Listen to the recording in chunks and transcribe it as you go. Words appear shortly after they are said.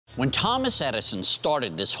When Thomas Edison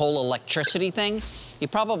started this whole electricity thing, he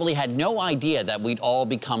probably had no idea that we'd all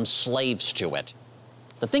become slaves to it.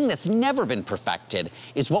 The thing that's never been perfected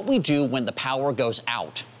is what we do when the power goes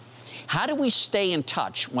out. How do we stay in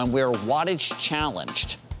touch when we're wattage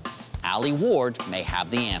challenged? Allie Ward may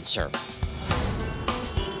have the answer.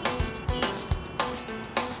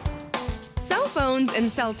 Cell phones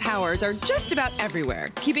and cell towers are just about everywhere,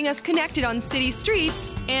 keeping us connected on city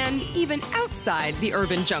streets and even outside the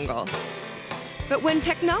urban jungle. But when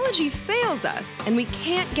technology fails us and we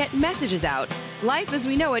can't get messages out, life as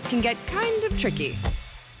we know it can get kind of tricky.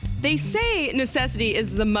 They say necessity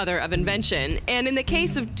is the mother of invention, and in the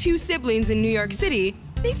case of two siblings in New York City,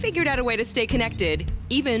 they figured out a way to stay connected,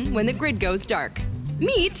 even when the grid goes dark.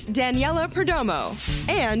 Meet Daniela Perdomo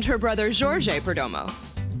and her brother JORGE Perdomo.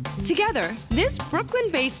 Together, this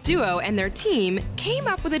Brooklyn-based duo and their team came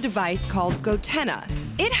up with a device called goTenna.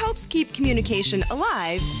 It helps keep communication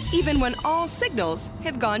alive, even when all signals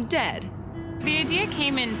have gone dead. The idea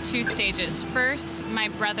came in two stages. First, my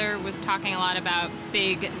brother was talking a lot about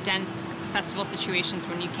big, dense festival situations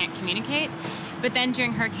when you can't communicate. But then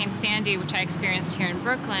during Hurricane Sandy, which I experienced here in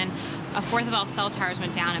Brooklyn, a fourth of all cell towers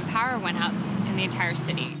went down and power went out in the entire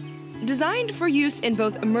city. Designed for use in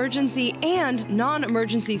both emergency and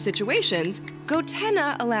non-emergency situations,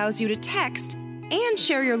 goTenna allows you to text and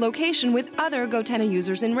share your location with other goTenna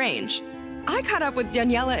users in range. I caught up with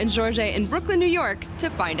Daniela and JORGE in Brooklyn, New York to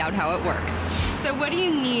find out how it works. So what do you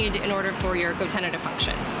need in order for your goTenna to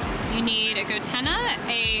function? You need a goTenna,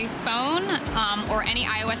 a phone, or any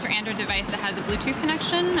iOS or Android device that has a Bluetooth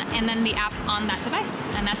connection, and then the app on that device.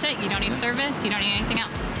 And that's it. You don't need service. You don't need anything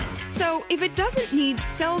else. So if it doesn't need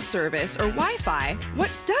cell service or Wi-Fi, what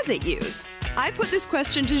does it use? I put this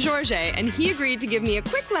question to JORGE, and he agreed to give me a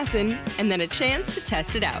quick lesson and then a chance to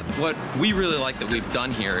test it out. What we really like that we've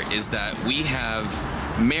done here is that we have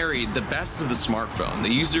married the best of the smartphone, the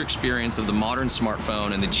user experience of the modern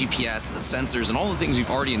smartphone and the GPS and the sensors and all the things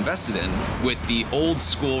you've already invested in with the old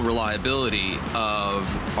school reliability of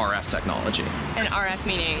RF technology. And RF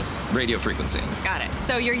meaning? Radio frequency. Got it.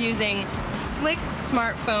 So you're using slick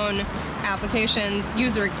smartphone applications,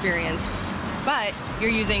 user experience, but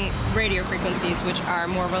you're using radio frequencies which are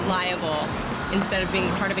more reliable instead of being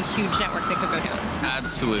part of a huge network that could go down.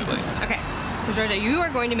 Absolutely. Okay, so JORGE, you are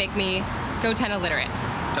going to make me goTenna literate.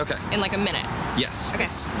 Okay. In like a minute. Yes. Okay.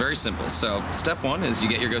 It's very simple. So step one is you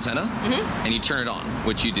get your goTenna and you turn it on,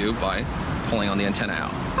 which you do by pulling on the antenna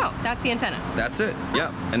out. Oh, that's the antenna. That's it.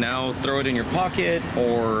 Yeah. And now throw it in your pocket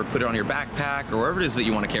or put it on your backpack or wherever it is that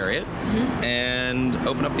you want to carry it and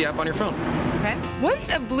open up the app on your phone. Okay. Once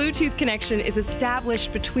a Bluetooth connection is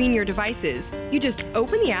established between your devices, you just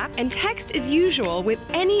open the app and text as usual with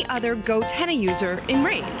any other goTenna user in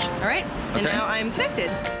range. All right? And now I'm connected.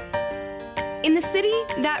 In the city,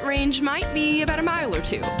 that range might be about a mile or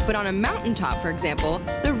two, but on a mountaintop, for example,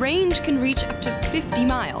 the range can reach up to 50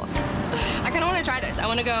 miles. I kind of want to try this. I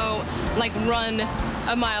want to go, like, run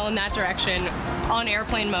a mile in that direction on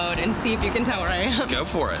airplane mode and see if you can tell where I am. Go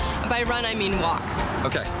for it. By run, I mean walk.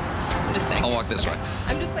 Okay. I'm just saying. I'll walk this way.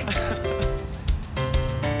 I'm just like...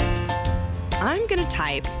 I'm gonna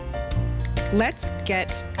type, let's get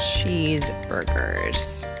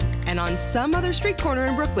cheeseburgers. And on some other street corner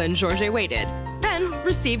in Brooklyn, JORGE waited, then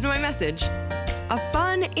received my message. A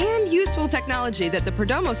fun and useful technology that the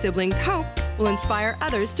Perdomo siblings hope will inspire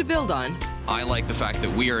others to build on. I like the fact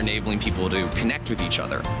that we are enabling people to connect with each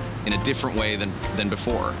other in a different way than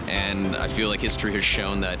before. And I feel like history has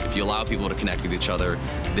shown that if you allow people to connect with each other,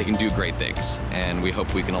 they can do great things. And we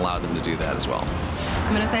hope we can allow them to do that as well.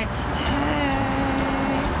 I'm gonna say, hey.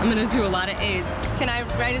 I'm gonna do a lot of A's. Can I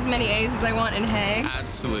write as many A's as I want in hey?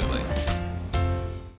 Absolutely.